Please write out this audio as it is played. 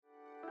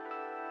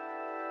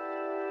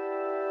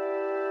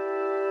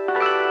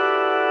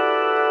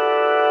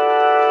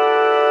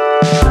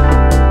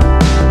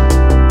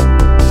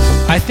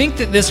think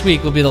that this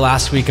week will be the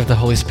last week of the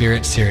Holy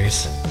Spirit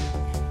series,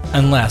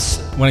 unless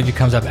one of you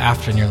comes up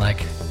after and you're like,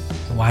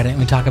 why didn't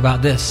we talk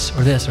about this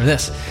or this or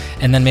this?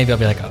 And then maybe I'll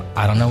be like, oh,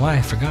 I don't know why,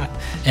 I forgot.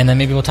 And then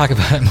maybe we'll talk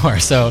about it more.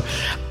 So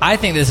I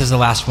think this is the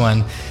last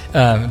one.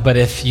 But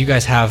if you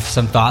guys have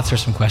some thoughts or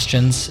some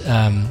questions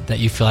that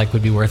you feel like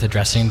would be worth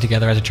addressing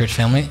together as a church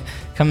family,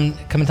 come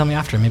and tell me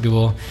after. Maybe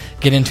we'll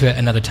get into it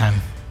another time.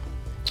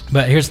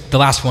 But here's the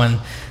last one.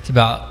 It's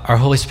about our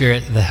Holy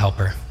Spirit, the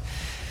Helper.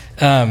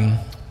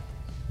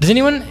 Does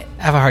anyone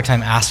have a hard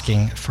time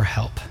asking for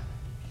help?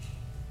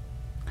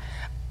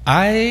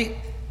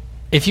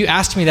 If you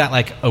asked me that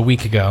like a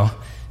week ago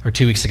or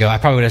 2 weeks ago, I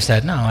probably would have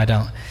said, no, I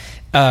don't.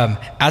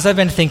 As I've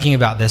been thinking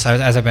about this,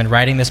 as I've been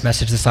writing this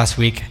message this last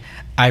week,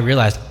 I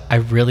realized I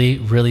really,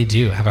 really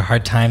do have a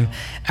hard time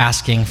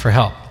asking for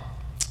help.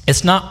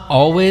 It's not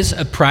always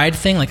a pride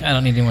thing, like I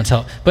don't need anyone's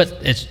help, but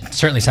it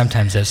certainly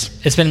sometimes is.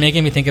 It's been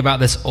making me think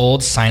about this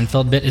old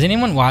Seinfeld bit. Does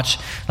anyone watch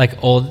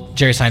like old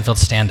Jerry Seinfeld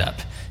stand-up?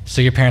 So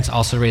your parents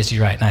also raised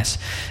you right, nice.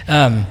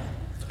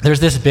 There's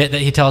this bit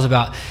that he tells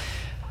about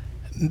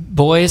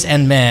boys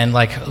and men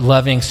like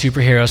loving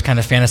superheroes, kind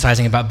of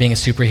fantasizing about being a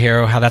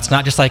superhero, how that's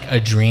not just like a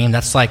dream,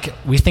 that's like,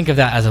 we think of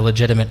that as a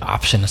legitimate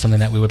option, something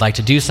that we would like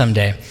to do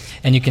someday.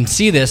 And you can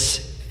see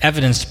this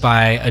evidenced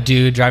by a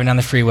dude driving down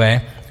the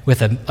freeway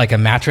with a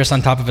mattress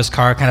on top of his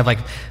car, kind of like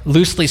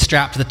loosely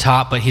strapped to the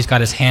top, but he's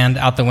got his hand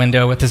out the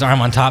window with his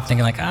arm on top,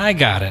 thinking like, I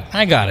got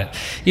it.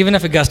 Even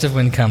if a gust of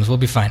wind comes, we'll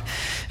be fine.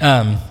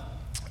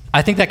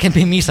 I think that can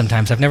be me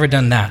sometimes. I've never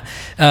done that.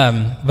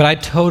 But I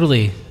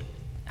totally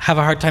have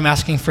a hard time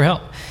asking for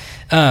help.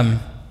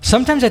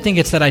 Sometimes I think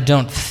it's that I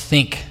don't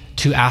think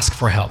to ask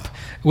for help,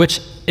 which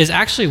is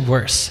actually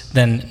worse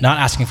than not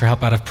asking for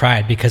help out of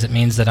pride, because it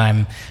means that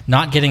I'm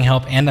not getting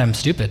help and I'm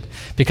stupid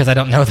because I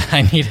don't know that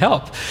I need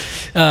help.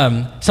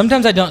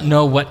 Sometimes I don't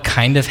know what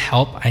kind of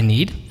help I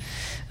need.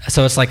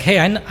 So it's like, hey,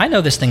 I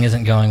know this thing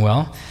isn't going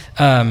well.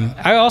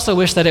 I also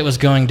wish that it was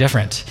going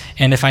different.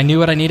 And if I knew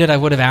what I needed, I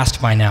would have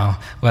asked by now,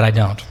 but I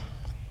don't.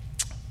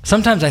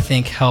 Sometimes I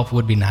think help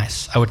would be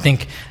nice. I would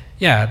think,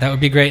 yeah, that would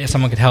be great if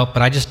someone could help,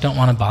 but I just don't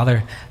want to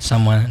bother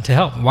someone to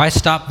help. Why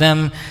stop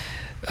them,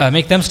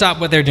 make them stop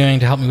what they're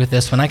doing to help me with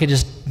this when I could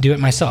just do it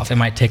myself? It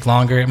might take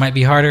longer, it might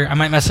be harder, I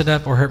might mess it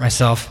up or hurt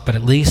myself, but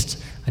at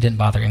least I didn't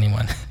bother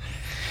anyone.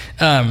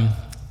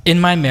 In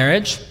my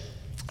marriage,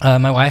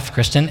 my wife,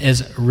 Kristen,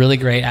 is really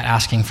great at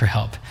asking for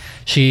help.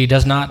 She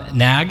does not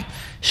nag.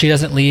 She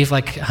doesn't leave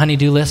like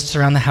honey-do lists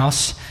around the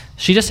house.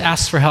 She just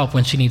asks for help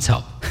when she needs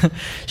help.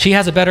 She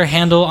has a better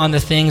handle on the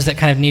things that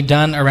kind of need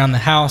done around the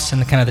house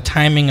and the kind of the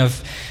timing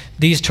of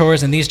these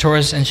chores,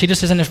 and she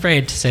just isn't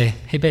afraid to say,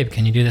 hey, babe,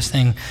 can you do this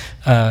thing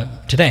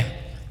today?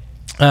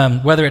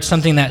 Whether it's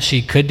something that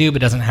she could do but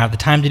doesn't have the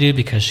time to do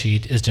because she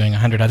is doing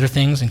 100 other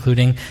things,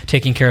 including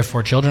taking care of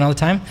 4 children all the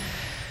time,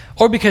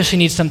 or because she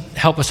needs some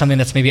help with something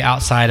that's maybe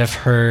outside of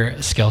her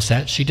skill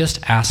set, she just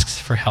asks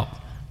for help.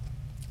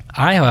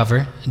 I,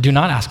 however, do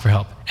not ask for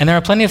help. And there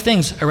are plenty of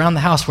things around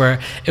the house where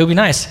it would be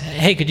nice.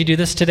 Hey, could you do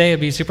this today?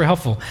 It'd be super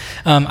helpful.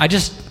 I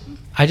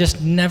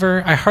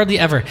hardly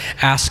ever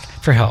ask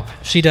for help.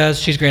 She does,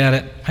 she's great at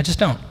it. I just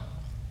don't.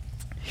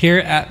 Here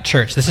at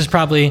church, this is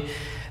probably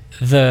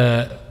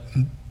the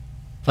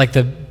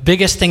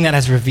biggest thing that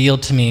has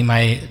revealed to me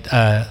my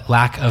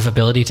lack of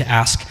ability to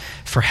ask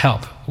for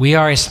help. We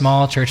are a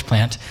small church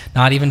plant,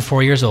 not even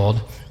 4 years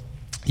old.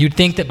 You'd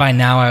think that by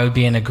now I would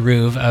be in a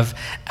groove of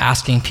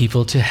asking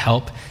people to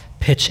help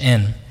pitch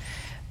in.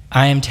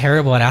 I am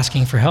terrible at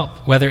asking for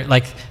help. Whether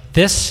like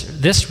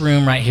this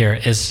room right here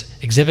is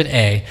exhibit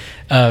A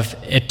of,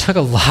 it took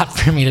a lot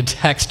for me to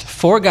text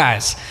 4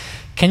 guys,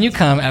 can you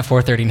come at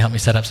 4:30 and help me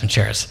set up some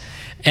chairs?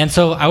 And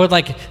so I would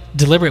like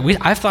deliberate.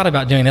 I've thought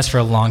about doing this for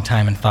a long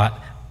time and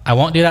thought, I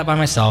won't do that by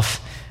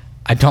myself.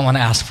 I don't want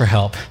to ask for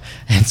help.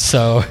 And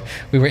so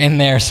we were in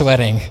there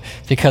sweating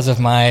because of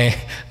my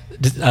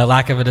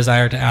lack of a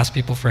desire to ask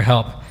people for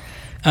help.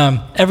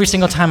 Every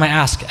single time I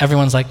ask,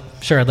 everyone's like,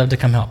 sure, I'd love to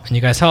come help. And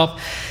you guys help.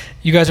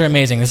 You guys are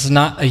amazing. This is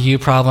not a you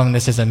problem.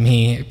 This is a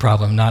me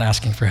problem, not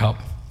asking for help.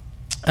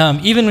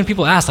 Even when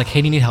people ask, like,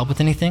 hey, do you need help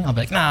with anything? I'll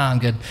be like, nah, I'm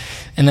good.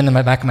 And then in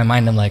the back of my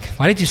mind, I'm like,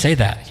 why did you say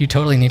that? You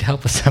totally need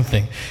help with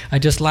something. I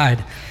just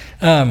lied.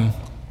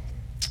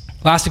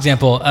 Last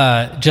example,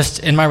 just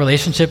in my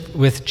relationship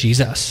with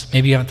Jesus.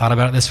 Maybe you haven't thought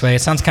about it this way.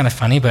 It sounds kind of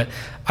funny, but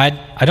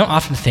I don't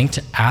often think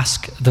to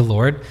ask the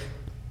Lord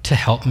to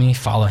help me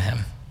follow him.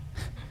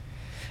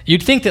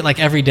 You'd think that like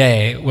every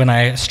day when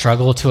I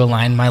struggle to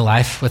align my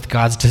life with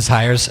God's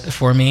desires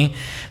for me,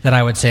 that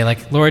I would say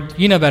like, Lord,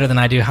 you know better than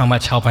I do how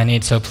much help I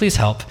need, so please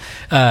help.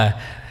 But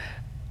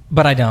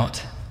I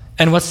don't.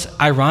 And what's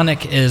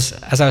ironic is,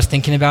 as I was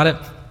thinking about it,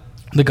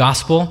 the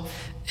gospel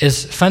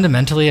is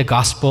fundamentally a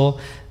gospel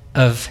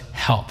of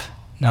help.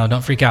 Now,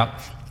 don't freak out.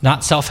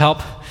 Not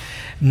self-help,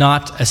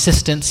 not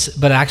assistance,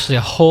 but actually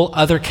a whole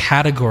other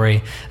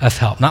category of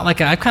help. Not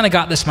like I've kind of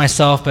got this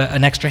myself, but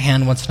an extra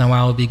hand once in a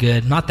while would be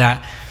good. Not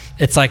that.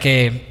 It's like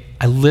I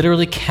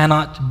literally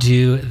cannot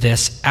do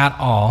this at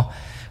all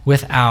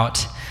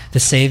without the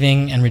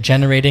saving and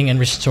regenerating and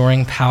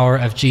restoring power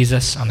of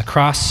Jesus on the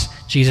cross,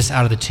 Jesus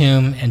out of the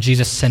tomb, and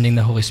Jesus sending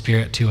the Holy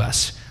Spirit to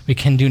us. We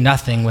can do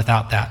nothing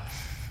without that.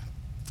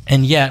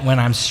 And yet, when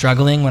I'm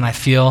struggling, when I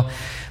feel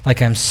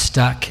like I'm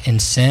stuck in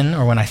sin,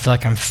 or when I feel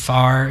like I'm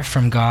far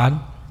from God,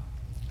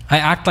 I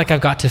act like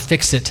I've got to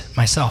fix it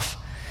myself.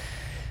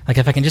 Like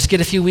if I can just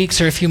get a few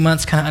weeks or a few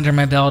months kind of under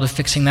my belt of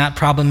fixing that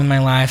problem in my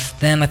life,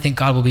 then I think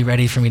God will be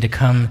ready for me to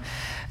come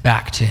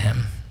back to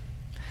him.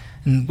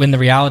 And when the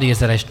reality is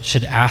that I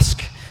should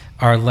ask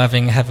our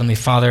loving Heavenly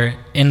Father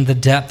in the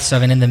depths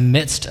of and in the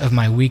midst of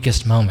my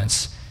weakest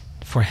moments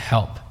for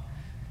help.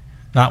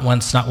 Not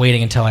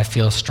waiting until I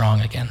feel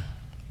strong again.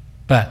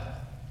 But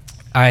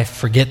I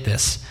forget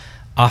this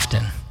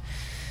often.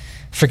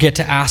 Forget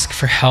to ask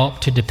for help,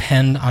 to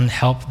depend on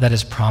help that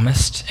is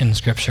promised in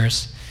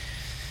scriptures.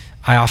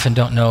 I often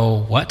don't know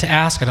what to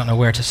ask. I don't know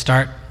where to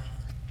start.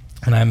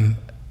 And I'm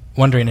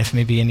wondering if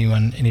maybe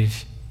any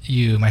of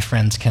you, my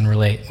friends, can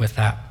relate with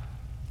that.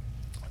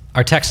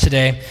 Our text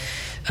today,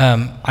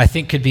 I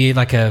think, could be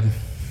like a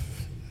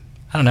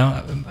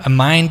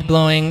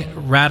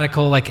mind-blowing,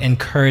 radical,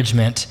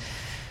 encouragement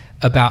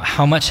about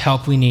how much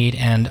help we need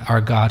and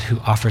our God who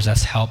offers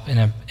us help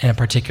in a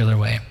particular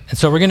way. And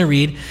so we're going to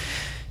read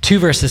 2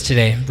 verses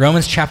today,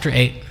 Romans chapter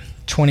 8,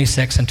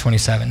 26 and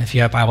 27. If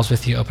you have Bibles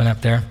with you, open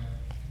up there.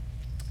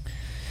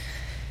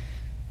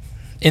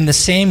 In the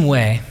same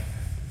way,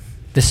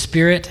 the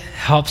Spirit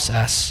helps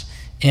us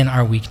in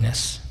our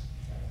weakness.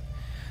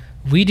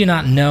 We do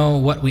not know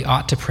what we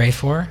ought to pray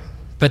for,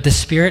 but the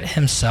Spirit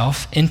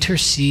himself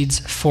intercedes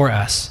for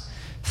us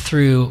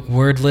through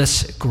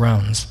wordless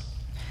groans.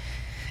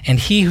 And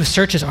he who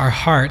searches our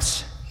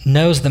hearts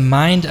knows the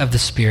mind of the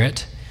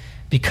Spirit,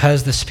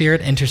 because the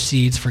Spirit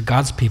intercedes for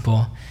God's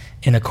people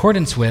in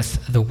accordance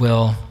with the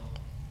will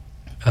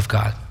of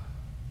God.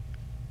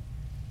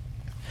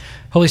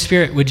 Holy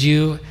Spirit, would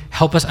you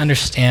help us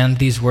understand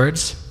these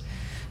words?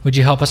 Would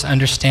you help us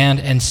understand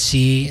and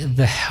see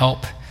the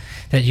help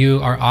that you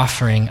are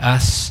offering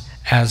us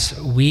as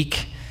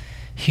weak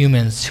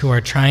humans who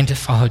are trying to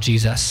follow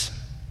Jesus?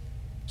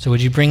 So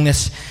would you bring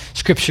this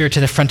scripture to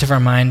the front of our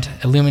mind,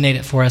 illuminate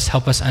it for us,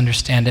 help us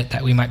understand it,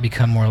 that we might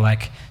become more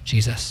like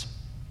Jesus.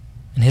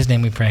 In his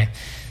name we pray,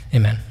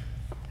 amen.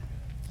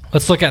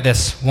 Let's look at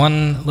this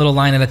one little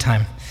line at a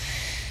time.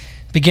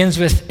 Begins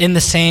with, in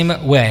the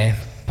same way.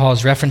 Paul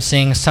is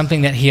referencing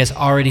something that he has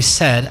already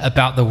said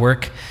about the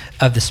work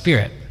of the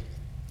Spirit.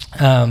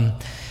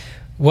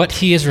 What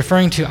he is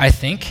referring to, I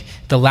think,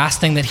 the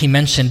last thing that he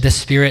mentioned the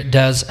Spirit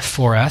does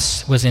for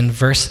us was in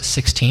verse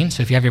 16.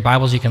 So if you have your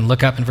Bibles, you can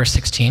look up in verse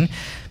 16.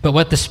 But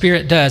what the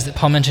Spirit does that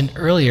Paul mentioned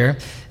earlier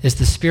is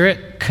the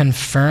Spirit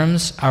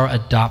confirms our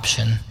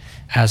adoption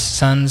as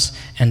sons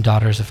and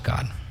daughters of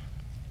God.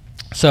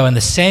 So in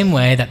the same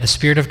way that the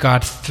Spirit of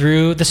God,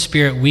 through the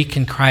Spirit, we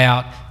can cry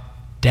out,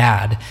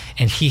 Dad,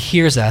 and he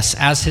hears us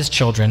as his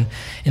children,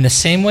 in the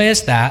same way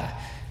as that,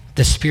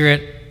 the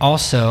Spirit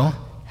also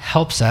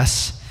helps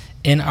us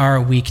in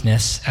our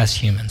weakness as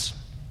humans.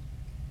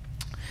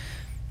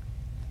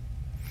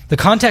 The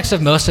context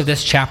of most of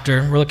this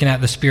chapter, we're looking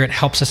at the Spirit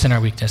helps us in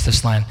our weakness,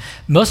 this line.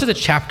 Most of the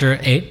chapter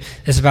 8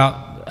 is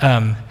about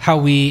how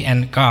we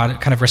and God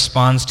kind of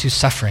responds to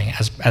suffering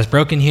as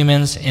broken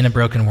humans in a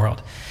broken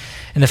world.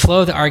 In the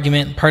flow of the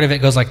argument, part of it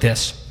goes like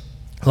this.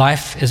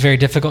 Life is very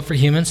difficult for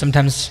humans,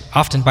 sometimes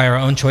often by our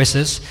own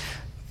choices,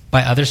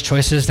 by others'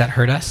 choices that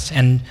hurt us,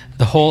 and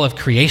the whole of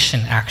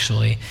creation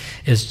actually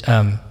is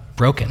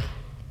broken.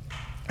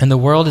 And the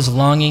world is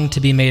longing to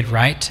be made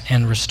right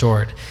and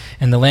restored.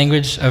 And the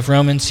language of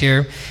Romans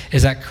here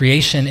is that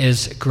creation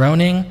is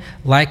groaning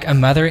like a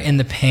mother in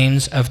the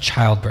pains of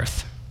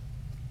childbirth.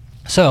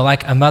 So,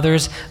 like a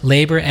mother's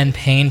labor and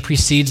pain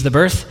precedes the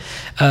birth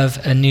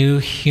of a new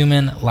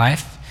human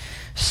life,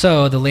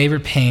 so the labor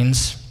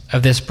pains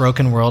of this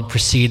broken world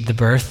precede the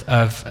birth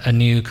of a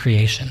new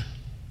creation.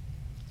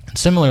 And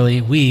similarly,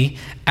 we,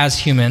 as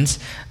humans,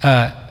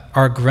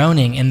 are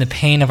groaning in the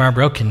pain of our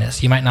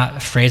brokenness. You might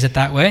not phrase it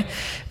that way,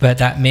 but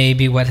that may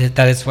be what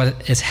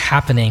is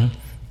happening,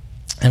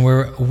 and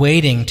we're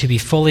waiting to be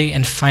fully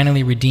and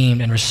finally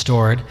redeemed and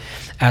restored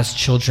as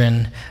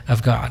children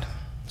of God.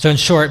 So in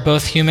short,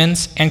 both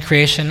humans and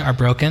creation are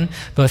broken.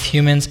 Both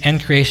humans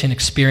and creation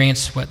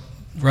experience what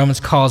Romans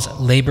calls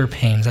labor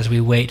pains as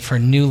we wait for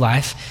new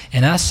life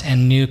in us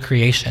and new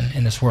creation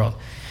in this world.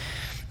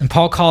 And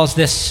Paul calls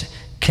this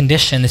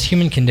condition, this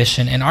human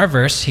condition, in our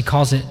verse, he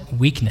calls it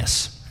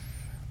weakness.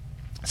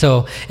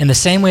 So in the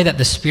same way that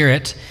the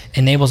Spirit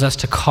enables us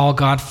to call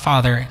God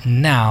Father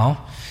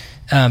now,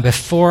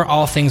 before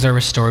all things are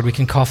restored, we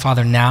can call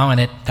Father now,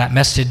 and that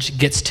message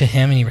gets to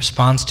him and he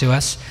responds to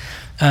us.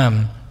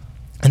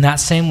 In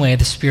that same way,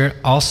 the Spirit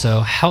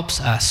also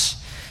helps us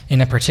in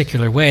a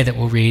particular way that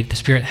we'll read. The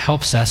Spirit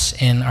helps us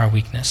in our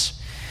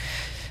weakness.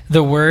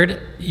 The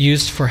word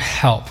used for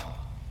help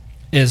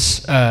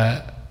is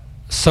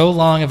so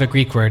long of a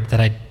Greek word that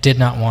I did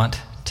not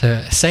want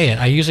to say it.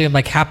 I usually am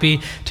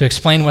happy to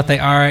explain what they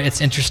are. It's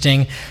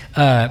interesting.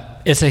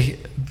 It's a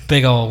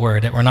big old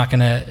word that we're not going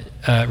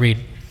to read,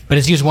 but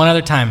it's used one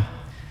other time.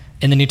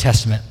 in the New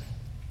Testament.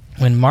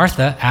 When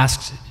Martha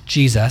asked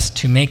Jesus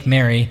to make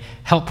Mary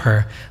help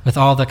her with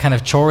all the kind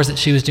of chores that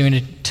she was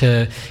doing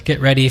to get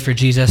ready for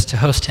Jesus to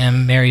host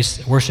him,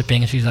 Mary's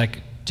worshiping, and she's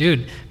like,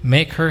 dude,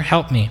 make her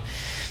help me.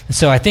 And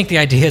so I think the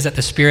idea is that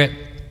the Spirit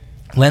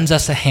lends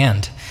us a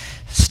hand,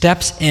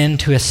 steps in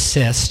to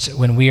assist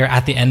when we are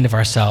at the end of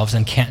ourselves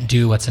and can't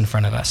do what's in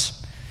front of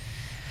us.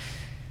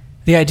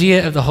 The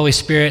idea of the Holy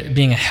Spirit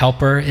being a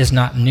helper is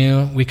not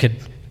new. We could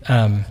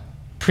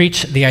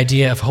preach the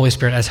idea of Holy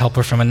Spirit as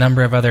helper from a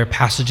number of other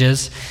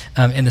passages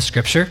in the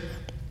Scripture.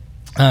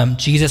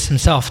 Jesus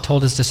himself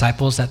told his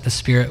disciples that the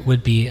Spirit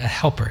would be a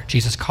helper.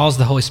 Jesus calls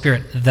the Holy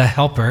Spirit the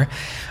helper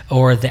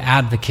or the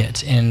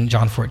advocate in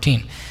John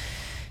 14.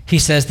 He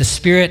says the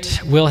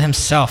Spirit will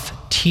himself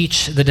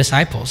teach the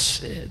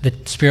disciples. The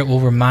Spirit will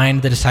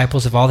remind the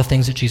disciples of all the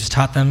things that Jesus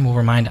taught them, will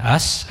remind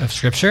us of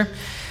Scripture.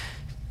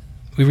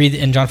 We read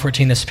in John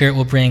 14, the Spirit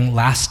will bring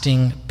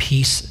lasting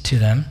peace to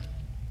them.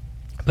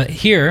 But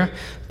here,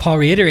 Paul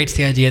reiterates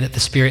the idea that the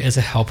Spirit is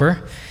a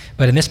helper,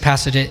 but in this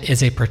passage it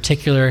is a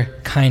particular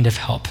kind of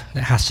help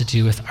that has to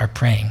do with our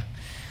praying.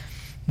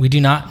 We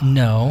do not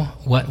know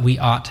what we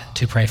ought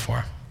to pray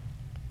for.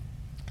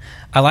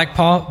 I like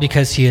Paul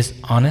because he is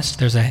honest.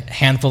 There's a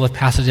handful of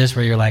passages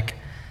where you're like,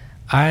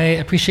 I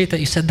appreciate that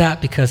you said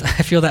that because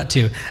I feel that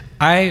too.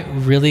 I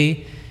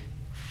really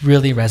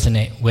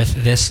resonate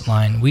with this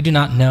line. We do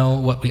not know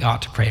what we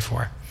ought to pray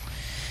for.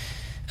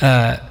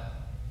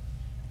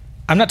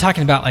 I'm not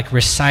talking about like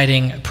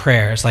reciting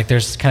prayers. Like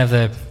there's kind of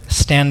the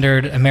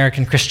standard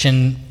American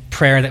Christian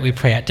prayer that we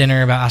pray at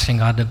dinner about asking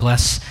God to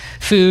bless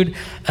food.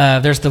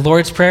 There's the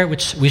Lord's Prayer,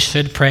 which we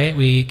should pray.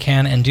 We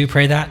can and do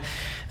pray that.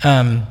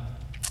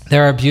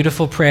 There are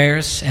beautiful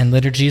prayers and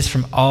liturgies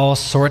from all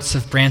sorts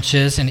of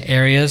branches and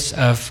areas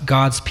of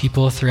God's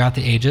people throughout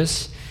the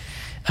ages.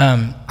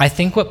 I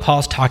think what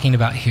Paul's talking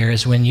about here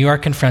is when you are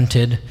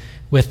confronted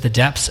with the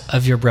depths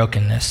of your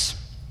brokenness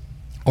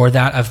or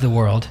that of the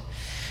world,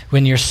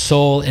 when your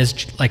soul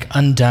is like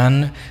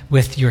undone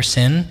with your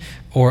sin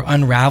or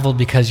unraveled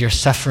because you're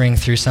suffering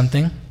through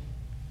something,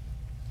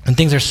 and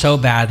things are so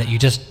bad that you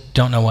just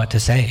don't know what to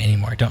say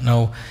anymore, don't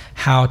know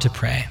how to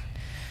pray.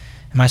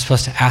 Am I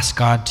supposed to ask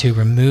God to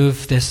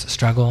remove this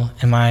struggle?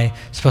 Am I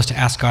supposed to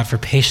ask God for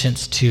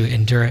patience to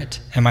endure it?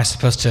 Am I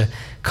supposed to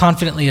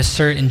confidently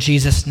assert in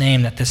Jesus'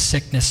 name that this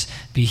sickness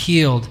be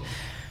healed?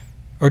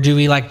 Or do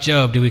we, like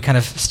Job, do we kind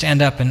of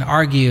stand up and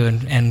argue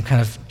and kind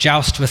of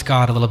joust with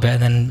God a little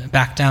bit and then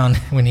back down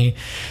when he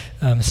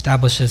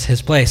establishes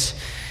his place?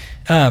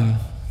 I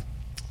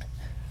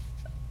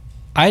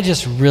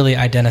just really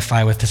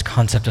identify with this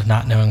concept of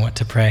not knowing what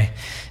to pray.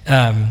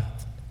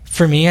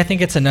 For me, I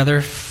think it's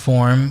another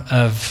form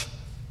of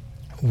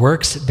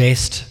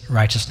works-based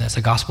righteousness,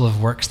 a gospel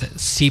of works that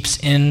seeps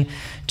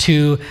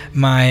into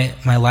my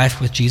life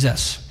with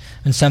Jesus.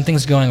 When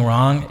something's going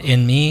wrong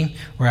in me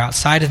or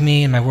outside of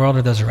me, in my world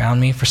or those around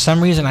me, for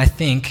some reason I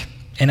think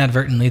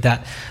inadvertently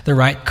that the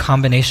right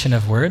combination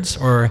of words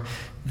or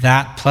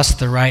that plus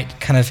the right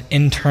kind of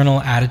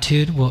internal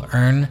attitude will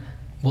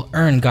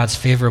earn God's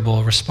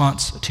favorable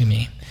response to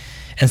me.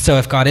 And so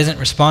if God isn't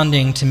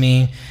responding to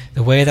me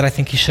the way that I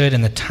think he should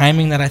and the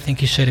timing that I think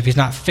he should, if he's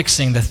not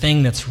fixing the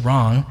thing that's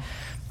wrong,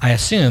 I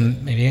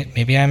assume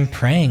maybe I'm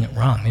praying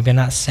wrong. Maybe I'm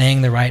not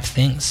saying the right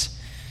things.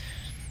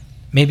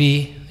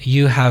 Maybe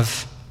you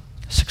have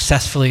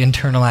successfully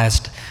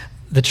internalized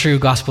the true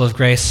gospel of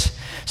grace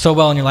so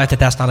well in your life that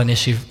that's not an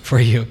issue for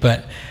you,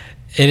 but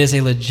it is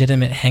a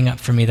legitimate hang-up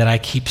for me that I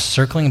keep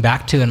circling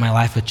back to in my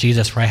life with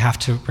Jesus, where I have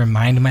to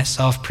remind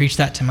myself, preach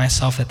that to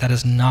myself, that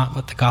is not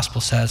what the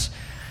gospel says.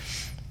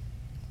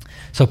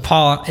 So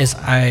Paul is,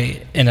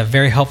 in a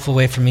very helpful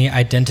way for me,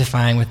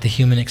 identifying with the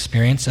human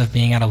experience of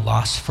being at a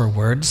loss for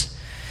words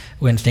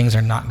when things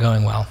are not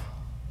going well.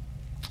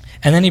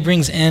 And then he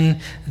brings in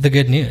the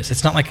good news.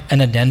 It's not like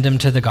an addendum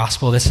to the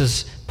gospel. This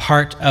is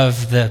part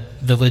of the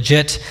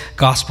legit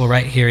gospel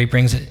right here. He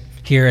brings it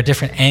here, a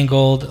different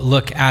angled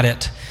look at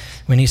it,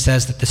 when he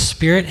says that the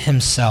Spirit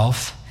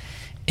himself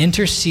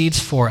intercedes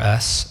for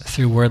us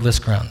through wordless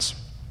groans.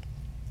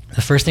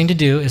 The first thing to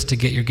do is to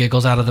get your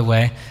giggles out of the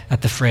way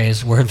at the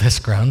phrase wordless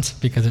groans,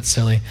 because it's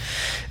silly.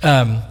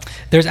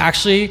 There's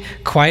actually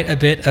quite a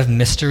bit of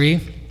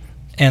mystery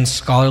and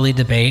scholarly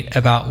debate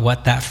about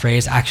what that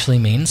phrase actually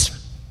means.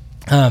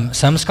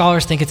 Some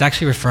scholars think it's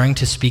actually referring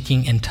to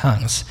speaking in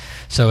tongues.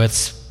 So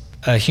it's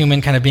a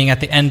human kind of being at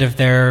the end of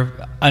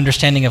their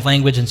understanding of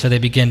language, and so they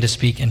begin to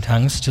speak in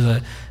tongues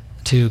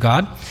to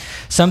God.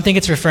 Some think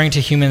it's referring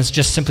to humans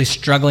just simply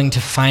struggling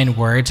to find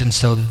words, and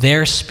so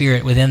their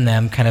spirit within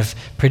them kind of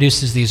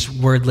produces these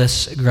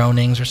wordless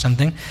groanings or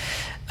something.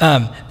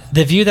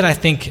 The view that I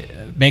think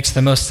makes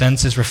the most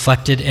sense is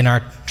reflected in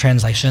our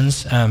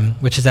translations,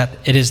 which is that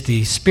it is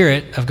the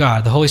Spirit of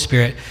God, the Holy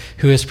Spirit,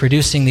 who is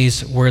producing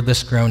these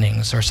wordless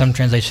groanings, or some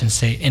translations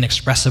say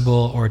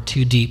inexpressible or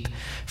too deep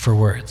for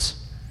words.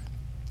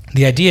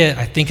 The idea,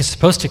 I think, is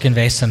supposed to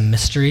convey some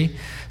mystery,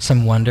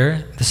 some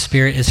wonder. The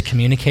Spirit is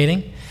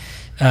communicating,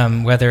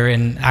 whether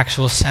in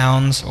actual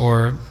sounds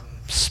or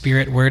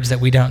spirit words that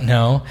we don't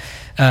know.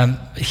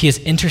 He is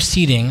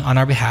interceding on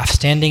our behalf,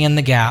 standing in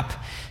the gap,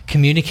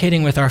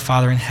 communicating with our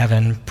Father in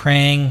heaven,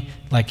 praying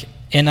like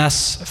in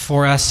us,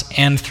 for us,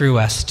 and through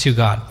us to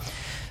God.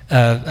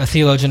 A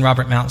theologian,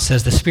 Robert Mount,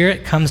 says, the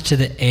Spirit comes to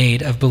the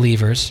aid of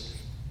believers,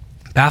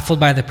 baffled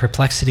by the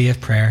perplexity of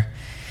prayer,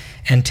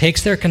 and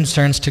takes their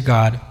concerns to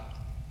God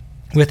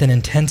with an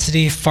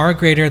intensity far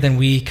greater than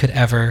we could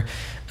ever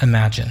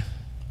imagine.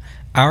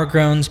 Our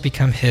groans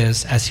become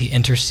his as he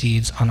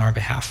intercedes on our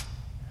behalf.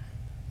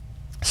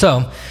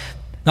 So,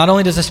 not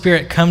only does the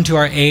Spirit come to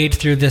our aid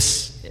through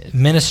this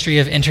ministry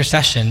of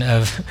intercession,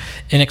 of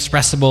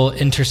inexpressible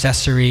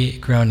intercessory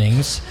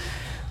groanings,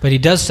 but he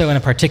does so in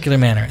a particular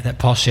manner that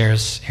Paul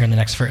shares here in the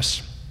next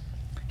verse.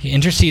 He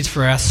intercedes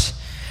for us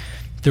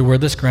through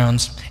wordless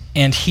groans,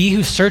 and he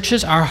who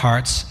searches our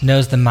hearts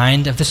knows the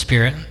mind of the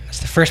Spirit. That's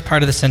the first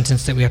part of the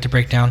sentence that we have to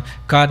break down.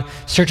 God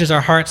searches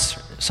our hearts.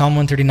 Psalm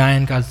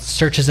 139, God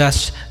searches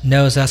us,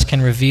 knows us,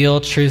 can reveal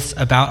truths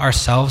about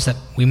ourselves that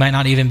we might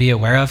not even be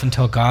aware of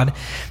until God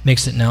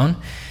makes it known.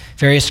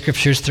 Various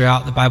scriptures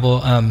throughout the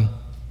Bible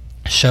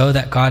show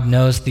that God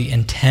knows the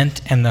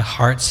intent and the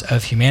hearts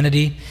of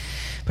humanity.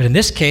 But in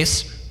this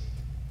case,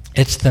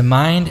 it's the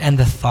mind and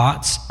the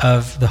thoughts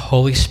of the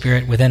Holy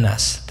Spirit within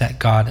us that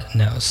God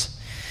knows.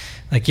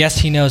 Like, yes,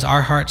 he knows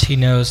our hearts. He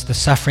knows the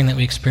suffering that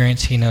we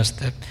experience. He knows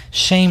the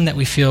shame that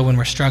we feel when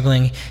we're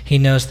struggling. He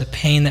knows the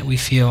pain that we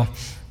feel.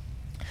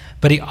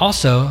 But he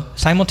also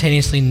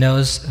simultaneously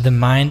knows the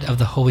mind of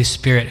the Holy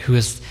Spirit who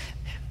is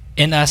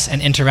in us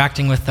and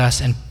interacting with us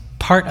and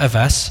part of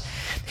us.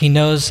 He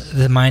knows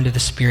the mind of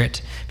the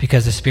Spirit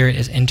because the Spirit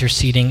is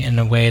interceding in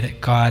a way that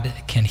God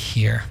can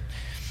hear.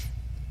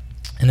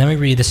 And then we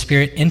read, the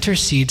Spirit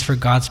intercedes for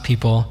God's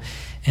people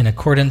in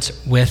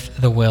accordance with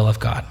the will of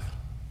God.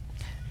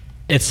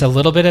 It's a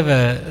little bit of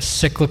a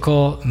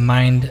cyclical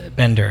mind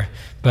bender,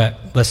 but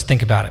let's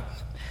think about it.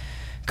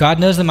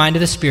 God knows the mind of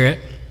the Spirit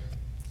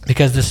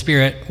because the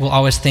Spirit will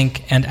always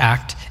think and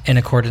act in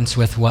accordance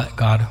with what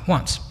God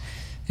wants.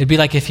 It'd be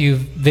like if you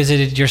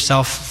visited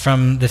yourself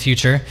from the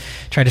future,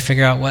 tried to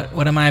figure out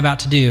what am I about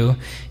to do.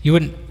 You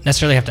wouldn't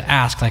necessarily have to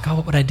ask, like, oh,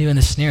 what would I do in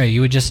this scenario?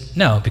 You would just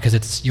know because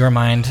it's your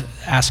mind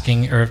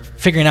asking or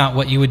figuring out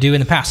what you would do in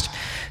the past.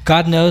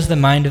 God knows the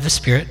mind of the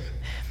Spirit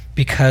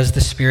because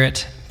the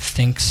Spirit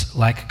thinks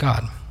like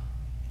God,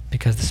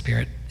 because the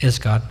Spirit is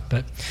God,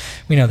 but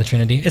we know the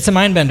Trinity. It's a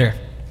mind bender.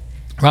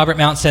 Robert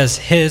Mount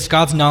says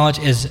God's knowledge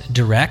is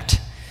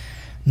direct,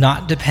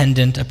 not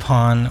dependent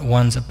upon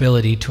one's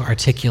ability to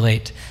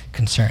articulate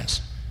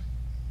concerns.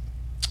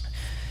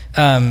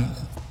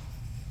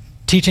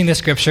 Teaching this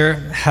scripture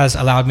has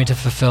allowed me to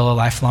fulfill a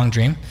lifelong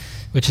dream,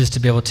 which is to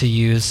be able to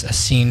use a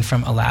scene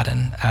from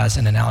Aladdin as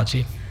an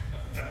analogy.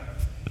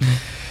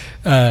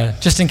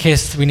 Just in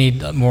case we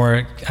need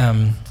more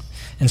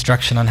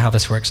instruction on how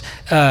this works.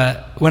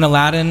 When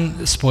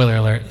Aladdin, spoiler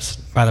alert,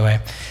 by the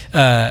way,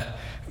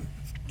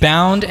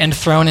 bound and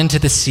thrown into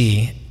the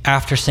sea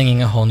after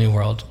singing A Whole New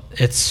World.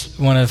 It's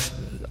one of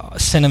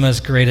cinema's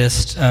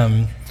greatest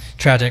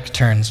tragic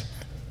turns.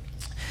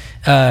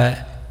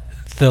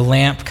 The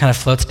lamp kind of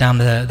floats down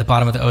the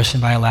bottom of the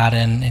ocean by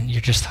Aladdin, and you're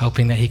just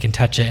hoping that he can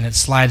touch it, and it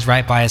slides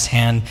right by his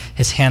hand.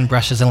 His hand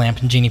brushes the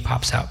lamp, and Genie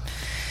pops out.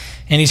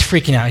 And he's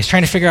freaking out. He's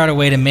trying to figure out a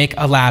way to make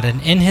Aladdin,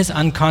 in his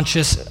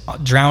unconscious,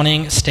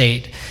 drowning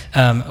state,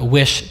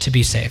 wish to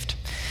be saved.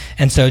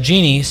 And so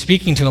Genie,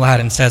 speaking to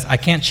Aladdin, says, I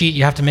can't cheat.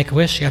 You have to make a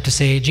wish. You have to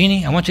say,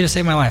 Genie, I want you to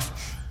save my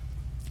life.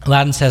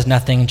 Aladdin says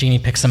nothing. Genie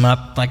picks him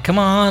up, like, come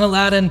on,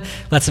 Aladdin.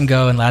 Lets him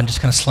go, and Aladdin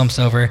just kind of slumps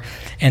over.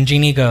 And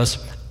Genie goes,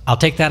 I'll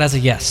take that as a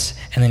yes.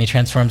 And then he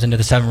transforms into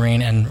the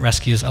submarine and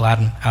rescues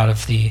Aladdin out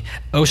of the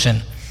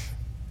ocean.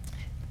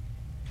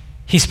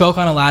 He spoke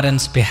on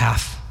Aladdin's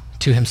behalf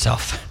to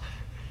himself.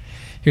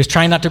 He was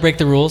trying not to break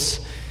the rules.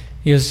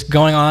 He was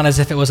going on as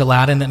if it was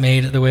Aladdin that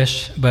made the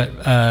wish,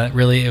 but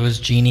really it was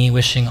Genie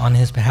wishing on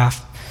his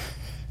behalf.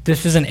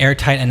 This is an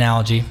airtight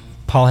analogy.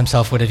 Paul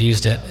himself would have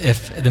used it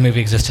if the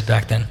movie existed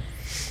back then.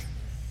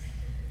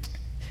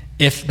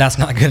 If that's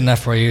not good enough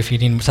for you, if you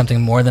need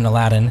something more than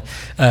Aladdin,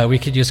 we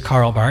could use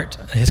Karl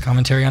Barth, his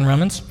commentary on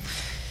Romans.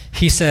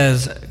 He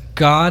says,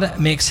 God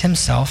makes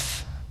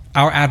himself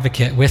our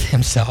advocate with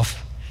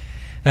himself,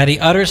 that he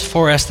utters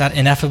for us that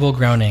ineffable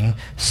groaning,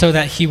 so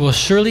that he will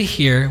surely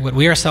hear what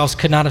we ourselves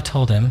could not have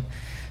told him,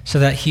 so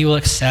that he will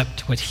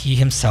accept what he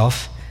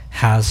himself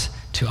has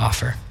to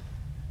offer.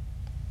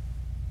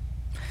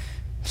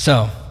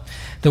 So,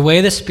 the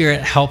way the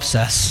Spirit helps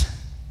us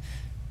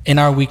in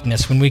our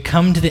weakness, when we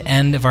come to the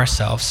end of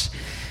ourselves,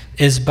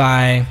 is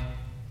by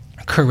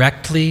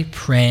correctly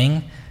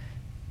praying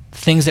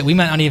things that we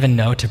might not even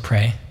know to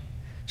pray,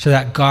 so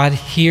that God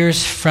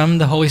hears from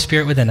the Holy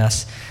Spirit within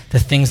us the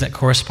things that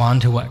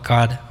correspond to what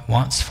God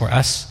wants for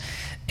us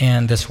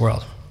and this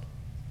world.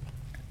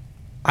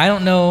 I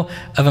don't know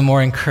of a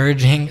more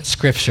encouraging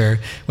scripture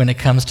when it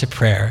comes to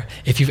prayer.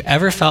 If you've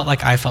ever felt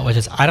like I felt, which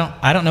is, I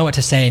don't know what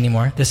to say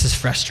anymore. This is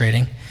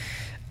frustrating.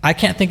 I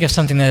can't think of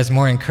something that is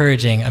more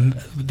encouraging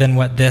than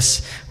what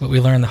we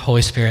learn the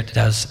Holy Spirit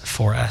does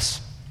for us.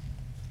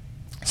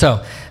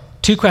 So,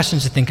 2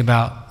 questions to think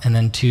about, and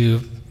then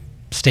 2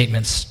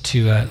 statements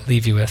to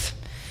leave you with.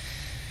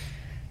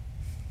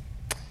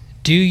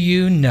 Do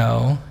you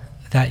know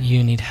that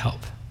you need help?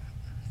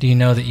 Do you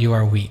know that you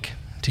are weak,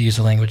 to use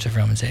the language of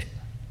Romans 8?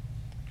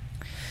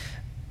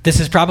 This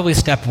is probably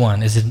step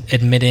one, is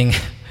admitting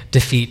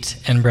defeat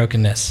and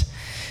brokenness.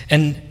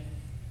 And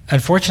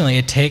unfortunately,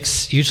 it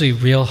takes usually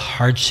real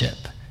hardship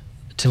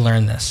to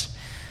learn this.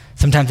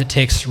 Sometimes it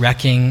takes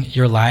wrecking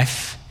your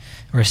life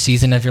or a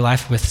season of your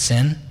life with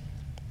sin.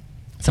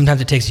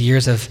 Sometimes it takes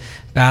years of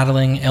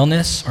battling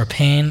illness or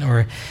pain,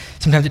 or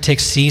sometimes it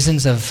takes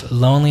seasons of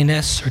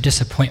loneliness or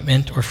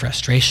disappointment or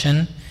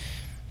frustration,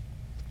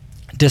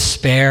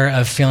 despair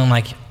of feeling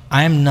like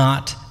I'm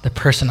not the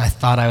person I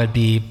thought I would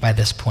be by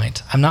this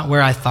point. I'm not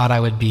where I thought I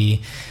would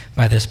be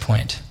by this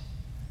point.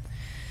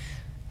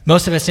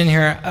 Most of us in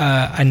here,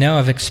 I know,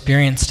 have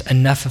experienced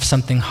enough of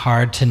something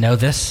hard to know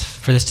this,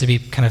 for this to be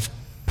kind of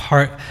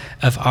part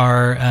of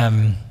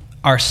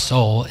our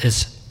soul,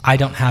 is I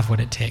don't have what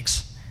it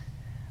takes.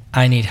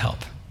 I need help.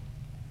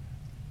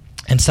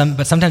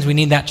 But sometimes we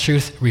need that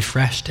truth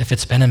refreshed if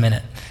it's been a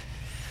minute.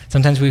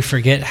 Sometimes we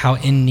forget how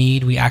in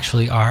need we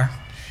actually are.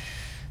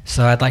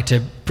 So I'd like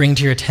to bring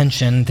to your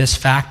attention this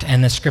fact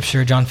and the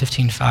scripture, John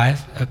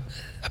 15:5.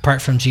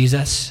 Apart from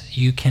Jesus,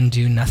 you can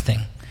do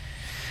nothing.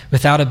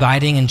 Without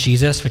abiding in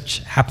Jesus, which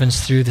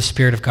happens through the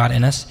Spirit of God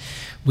in us,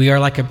 we are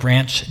like a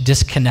branch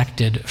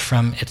disconnected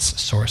from its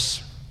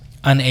source,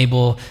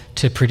 unable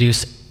to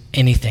produce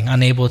anything,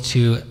 unable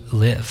to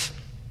live.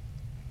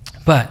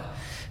 But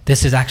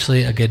this is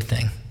actually a good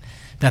thing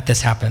that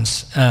this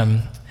happens.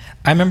 I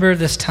remember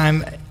this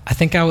time, I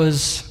think I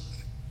was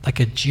like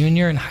a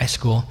junior in high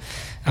school.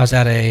 I was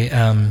at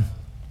a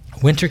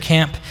winter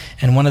camp,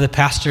 and one of the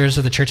pastors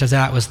of the church I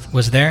was at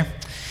was there.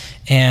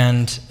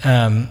 And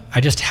I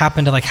just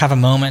happened to have a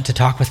moment to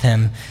talk with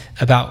him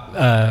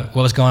about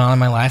what was going on in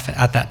my life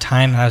at that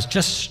time. I was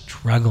just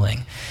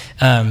struggling.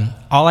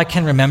 All I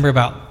can remember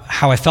about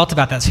how I felt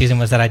about that season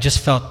was that I just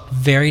felt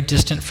very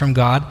distant from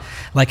God,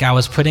 like I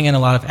was putting in a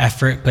lot of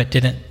effort but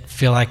didn't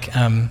feel like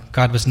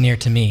God was near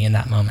to me in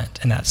that moment,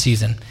 in that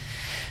season.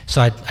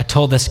 So I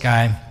told this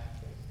guy,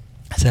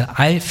 I said,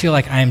 I feel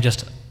like I am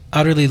just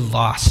utterly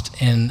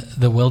lost in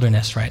the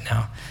wilderness right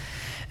now.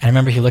 And I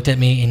remember he looked at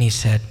me and he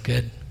said,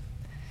 good.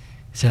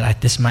 He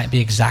said, this might be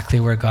exactly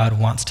where God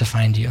wants to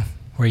find you,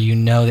 where you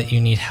know that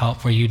you need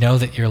help, where you know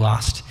that you're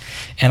lost.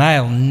 And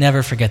I'll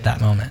never forget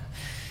that moment.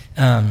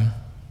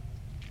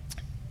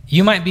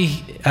 You might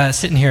be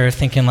sitting here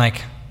thinking I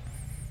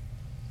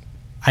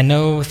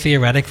know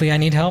theoretically I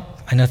need help.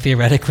 I know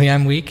theoretically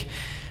I'm weak,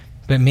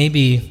 but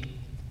maybe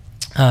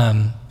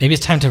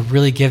it's time to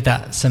really give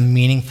that some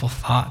meaningful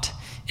thought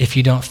if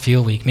you don't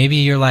feel weak. Maybe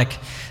you're like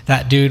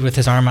that dude with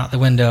his arm out the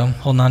window,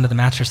 holding onto the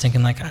mattress,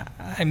 thinking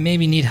I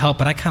maybe need help,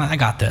 but I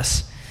got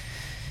this.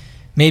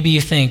 Maybe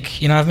you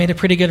think, I've made a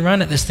pretty good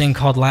run at this thing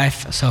called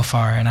life so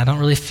far, and I don't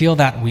really feel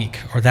that weak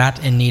or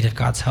that in need of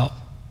God's help.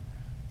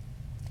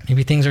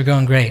 Maybe things are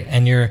going great,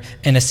 and you're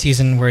in a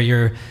season where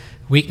your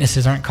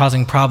weaknesses aren't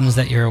causing problems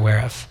that you're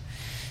aware of.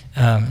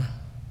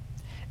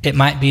 It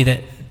might be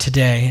that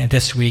today,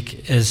 this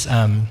week, is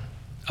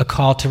a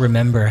call to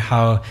remember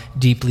how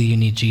deeply you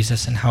need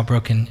Jesus and how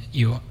broken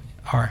you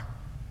are.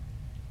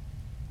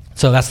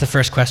 So that's the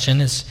first question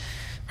is,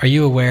 are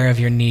you aware of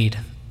your need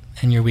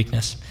and your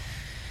weakness?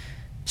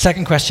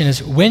 Second question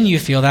is, when you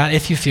feel that,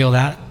 if you feel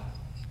that,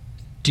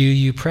 do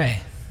you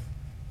pray?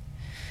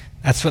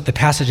 That's what the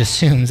passage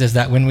assumes, is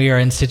that when we are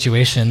in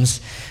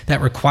situations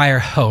that require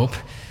hope,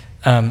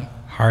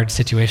 hard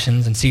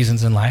situations and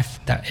seasons in life,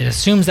 that it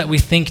assumes that we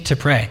think to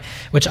pray,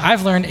 which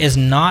I've learned is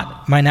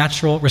not my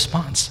natural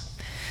response.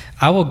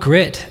 I will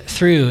grit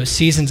through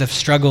seasons of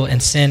struggle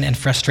and sin and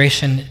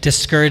frustration,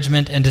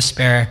 discouragement and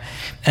despair.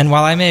 And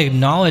while I may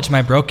acknowledge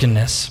my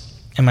brokenness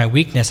and my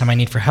weakness and my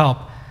need for help,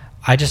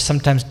 I just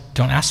sometimes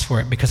don't ask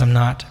for it because I'm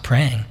not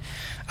praying.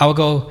 I will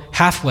go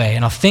halfway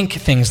and I'll think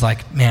things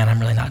like, man, I'm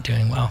really not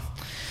doing well.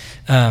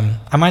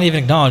 I might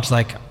even acknowledge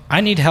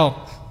I need help,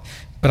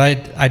 but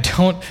I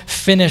don't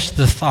finish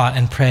the thought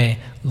and pray,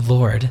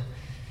 Lord,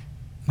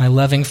 my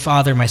loving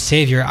Father, my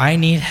Savior, I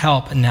need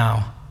help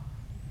now.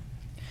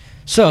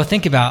 So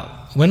think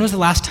about, when was the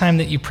last time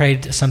that you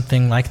prayed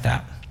something like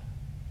that?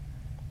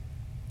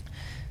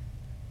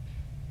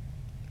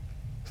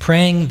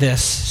 Praying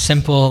this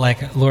simple,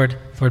 Lord,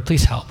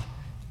 please help.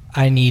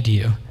 I need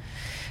you,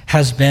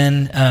 has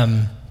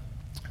been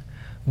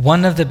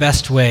one of the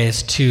best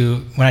ways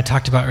to, when I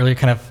talked about earlier,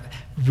 kind of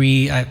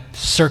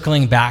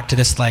circling back to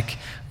this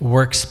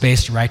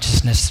works-based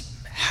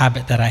righteousness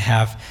habit that I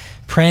have.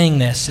 Praying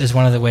this is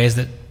one of the ways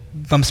that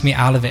bumps me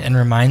out of it and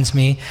reminds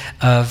me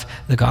of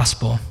the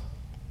gospel.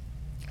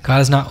 God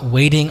is not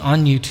waiting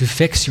on you to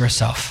fix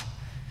yourself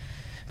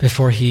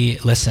before he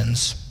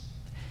listens.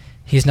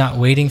 He's not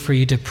waiting for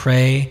you to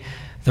pray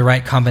the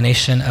right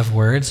combination of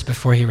words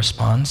before he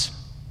responds.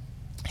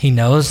 He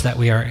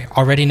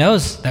already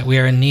knows that we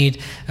are in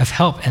need of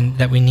help and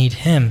that we need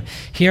him.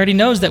 He already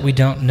knows that we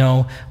don't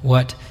know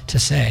what to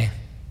say.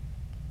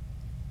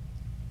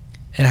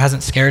 It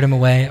hasn't scared him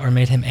away or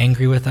made him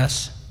angry with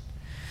us.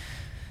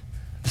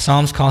 The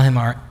Psalms call him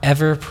our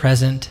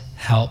ever-present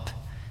help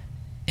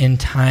in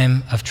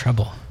time of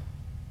trouble.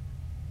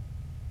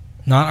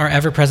 Not our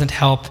ever-present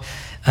help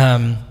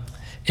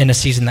in a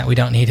season that we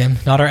don't need him.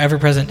 Not our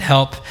ever-present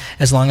help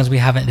as long as we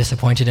haven't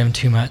disappointed him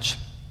too much.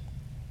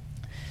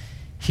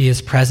 He is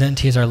present.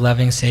 He is our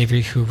loving Savior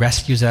who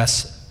rescues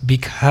us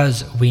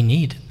because we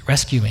need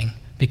rescuing,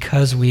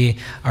 because we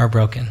are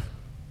broken.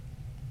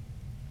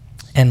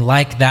 And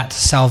like that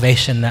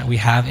salvation that we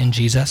have in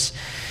Jesus,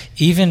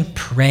 even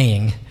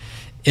praying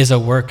is a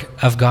work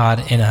of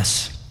God in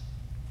us.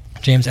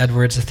 James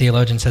Edwards, the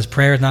theologian, says,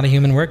 prayer is not a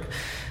human work.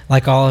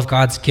 Like all of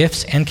God's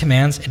gifts and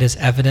commands, it is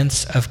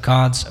evidence of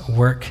God's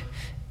work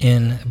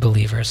in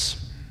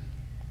believers.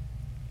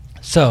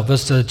 So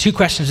those are the two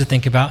questions to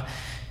think about.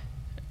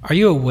 Are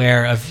you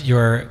aware of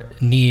your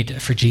need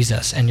for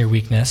Jesus and your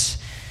weakness?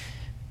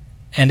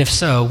 And if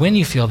so, when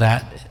you feel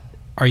that,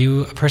 are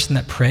you a person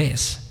that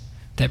prays,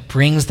 that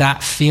brings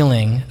that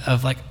feeling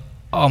of like,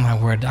 oh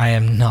my word, I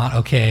am not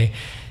okay?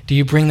 Do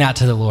you bring that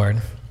to the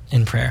Lord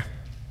in prayer?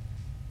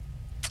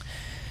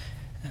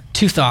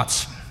 Two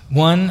thoughts.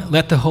 One,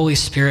 let the Holy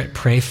Spirit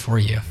pray for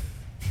you.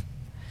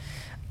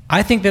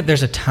 I think that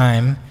there's a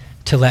time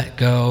to let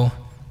go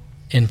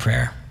in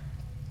prayer.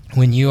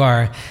 When you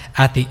are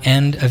at the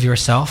end of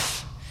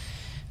yourself,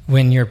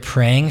 when your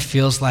praying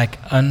feels like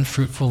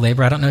unfruitful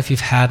labor. I don't know if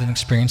you've had an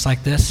experience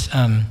like this.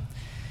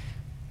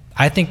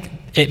 I think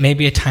it may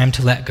be a time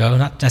to let go,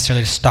 not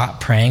necessarily to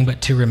stop praying,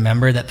 but to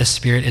remember that the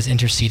Spirit is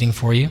interceding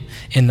for you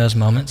in those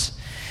moments.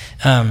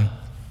 I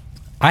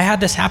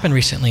had this happen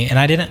recently, and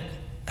I didn't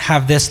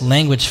have this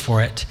language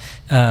for it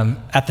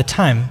at the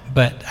time,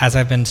 but as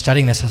I've been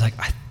studying this, I was like,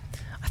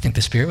 I think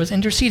the Spirit was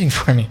interceding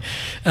for me.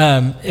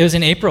 It was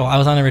in April. I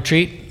was on a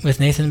retreat with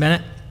Nathan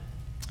Bennett,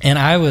 and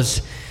I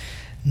was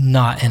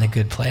not in a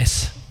good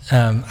place.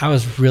 I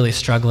was really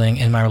struggling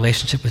in my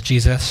relationship with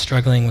Jesus,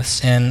 struggling with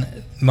sin,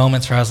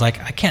 moments where I was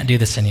like, I can't do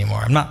this anymore.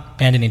 I'm not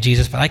abandoning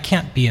Jesus, but I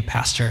can't be a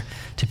pastor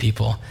to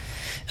people.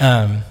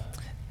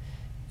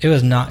 It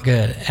was not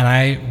good. And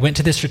I went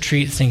to this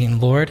retreat thinking,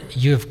 Lord,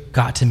 you have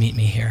got to meet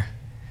me here.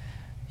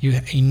 You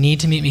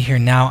need to meet me here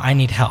now. I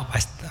need help. I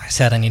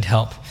said I need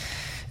help.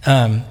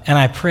 And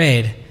I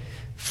prayed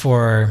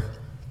for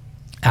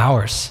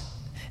hours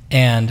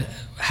and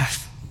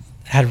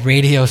had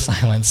radio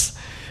silence.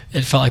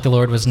 It felt like the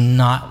Lord was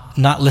not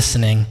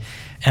listening.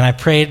 And I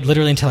prayed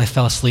literally until I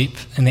fell asleep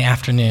in the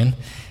afternoon.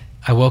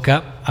 I woke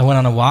up, I went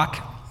on a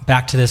walk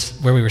back to this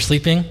where we were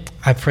sleeping.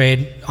 I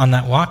prayed on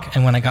that walk,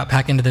 and when I got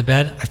back into the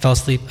bed, I fell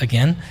asleep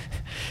again.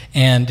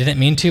 And didn't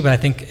mean to, but I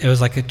think it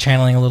was like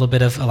channeling a little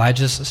bit of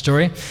Elijah's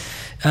story.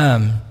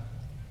 And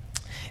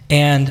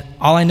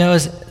all I know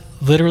is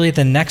literally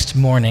the next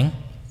morning,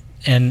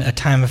 in a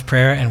time of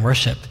prayer and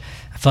worship,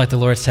 I felt like the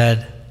Lord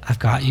said, I've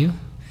got you.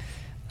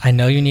 I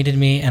know you needed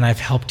me, and I've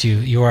helped you.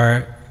 You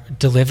are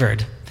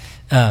delivered.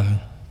 And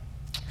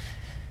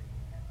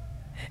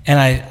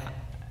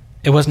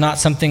it was not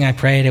something I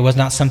prayed. It was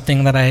not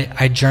something that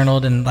I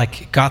journaled and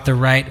like got the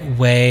right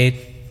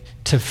way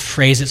to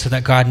phrase it so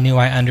that God knew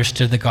I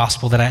understood the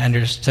gospel, that I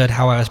understood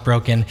how I was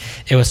broken.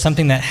 It was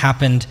something that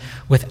happened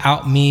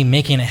without me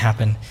making it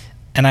happen.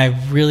 And I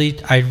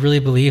really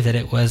believe that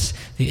it was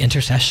the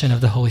intercession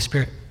of the Holy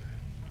Spirit.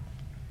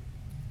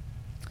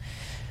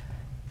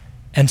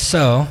 And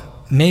so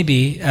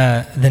maybe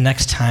the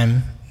next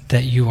time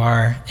that you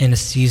are in a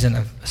season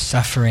of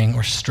suffering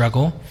or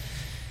struggle,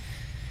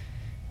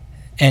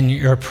 and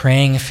your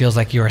praying feels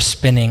like you are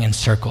spinning in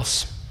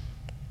circles,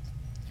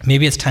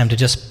 maybe it's time to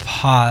just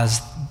pause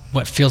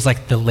what feels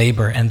like the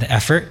labor and the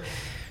effort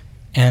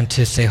and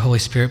to say, Holy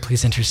Spirit,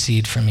 please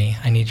intercede for me.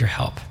 I need your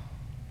help.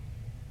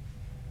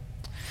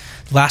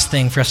 Last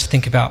thing for us to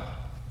think about,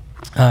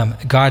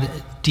 God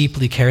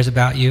deeply cares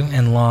about you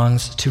and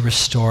longs to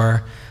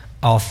restore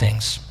all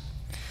things.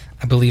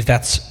 I believe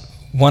that's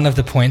one of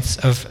the points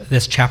of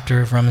this chapter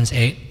of Romans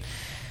 8.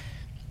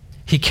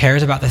 He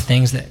cares about the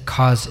things that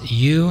cause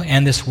you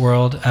and this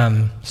world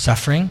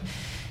suffering.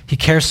 He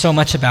cares so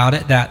much about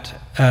it that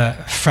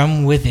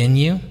from within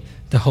you,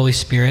 the Holy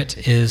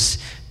Spirit is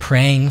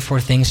praying for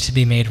things to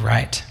be made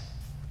right.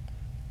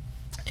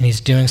 And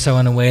he's doing so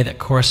in a way that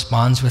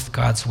corresponds with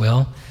God's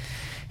will.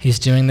 He's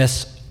doing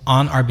this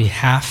on our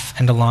behalf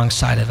and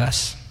alongside of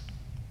us.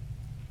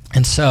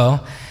 And so,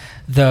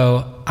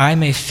 though I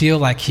may feel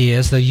like he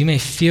is, though you may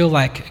feel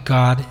like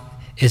God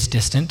is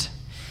distant,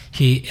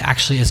 he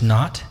actually is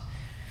not.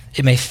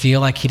 It may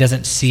feel like he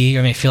doesn't see, or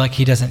it may feel like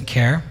he doesn't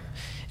care.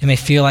 It may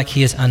feel like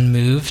he is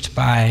unmoved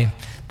by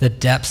the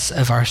depths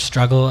of our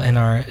struggle and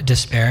our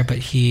despair, but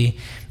he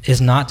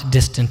is not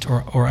distant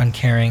or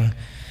uncaring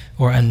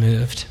or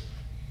unmoved.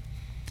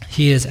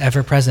 He is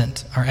ever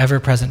present, our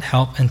ever-present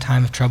help in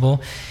time of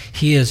trouble.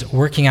 He is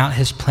working out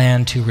his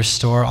plan to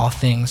restore all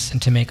things and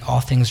to make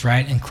all things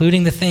right,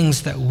 including the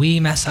things that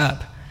we mess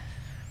up.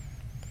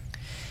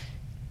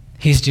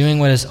 He's doing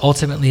what is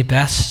ultimately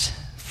best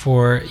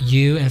for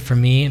you and for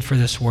me and for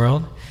this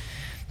world.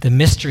 The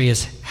mystery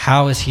is,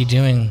 how is he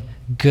doing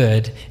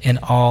good in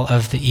all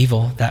of the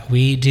evil that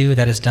we do,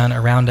 that is done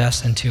around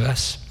us and to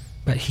us?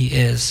 But he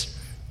is.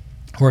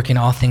 working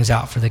all things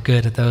out for the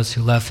good of those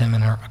who love him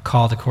and are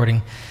called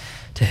according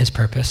to his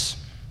purpose.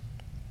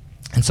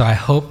 And so I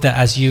hope that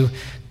as you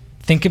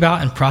think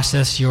about and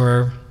process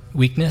your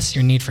weakness,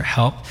 your need for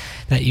help,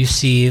 that you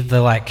see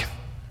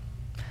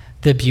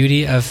the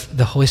beauty of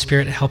the Holy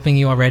Spirit helping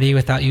you already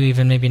without you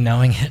even maybe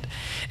knowing it,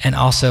 and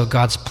also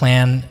God's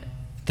plan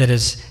that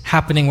is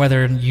happening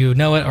whether you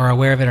know it or are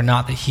aware of it or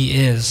not, that he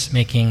is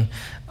making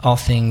all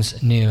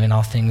things new and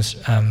all things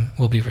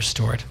will be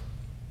restored.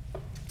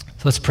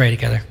 So let's pray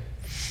together.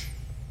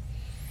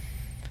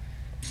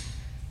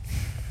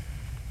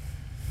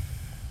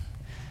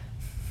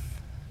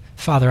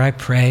 Father, I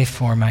pray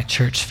for my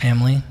church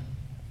family,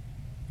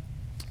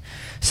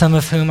 some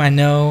of whom I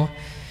know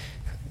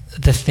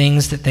the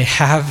things that they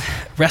have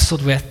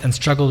wrestled with and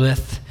struggled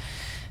with,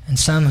 and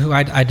some who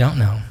I don't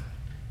know.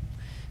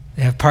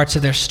 They have parts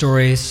of their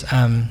stories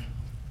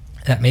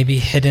that may be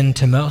hidden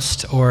to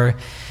most, or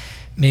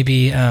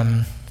maybe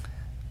have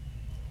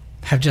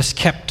just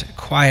kept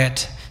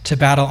quiet to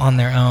battle on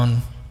their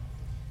own.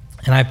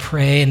 And I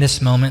pray in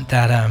this moment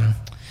that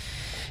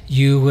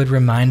you would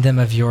remind them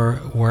of your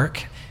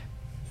work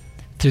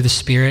through the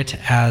Spirit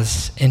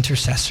as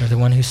intercessor, the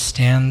one who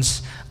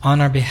stands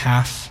on our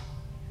behalf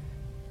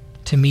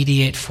to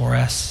mediate for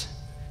us,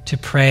 to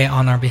pray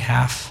on our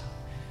behalf.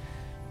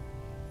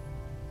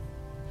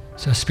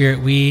 So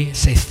Spirit, we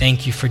say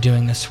thank you for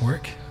doing this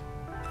work.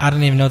 I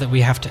don't even know that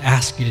we have to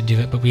ask you to do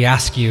it, but we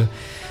ask you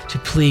to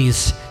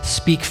please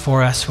speak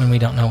for us when we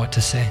don't know what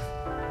to say.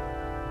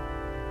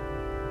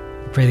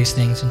 We pray these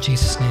things in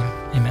Jesus' name.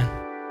 Amen.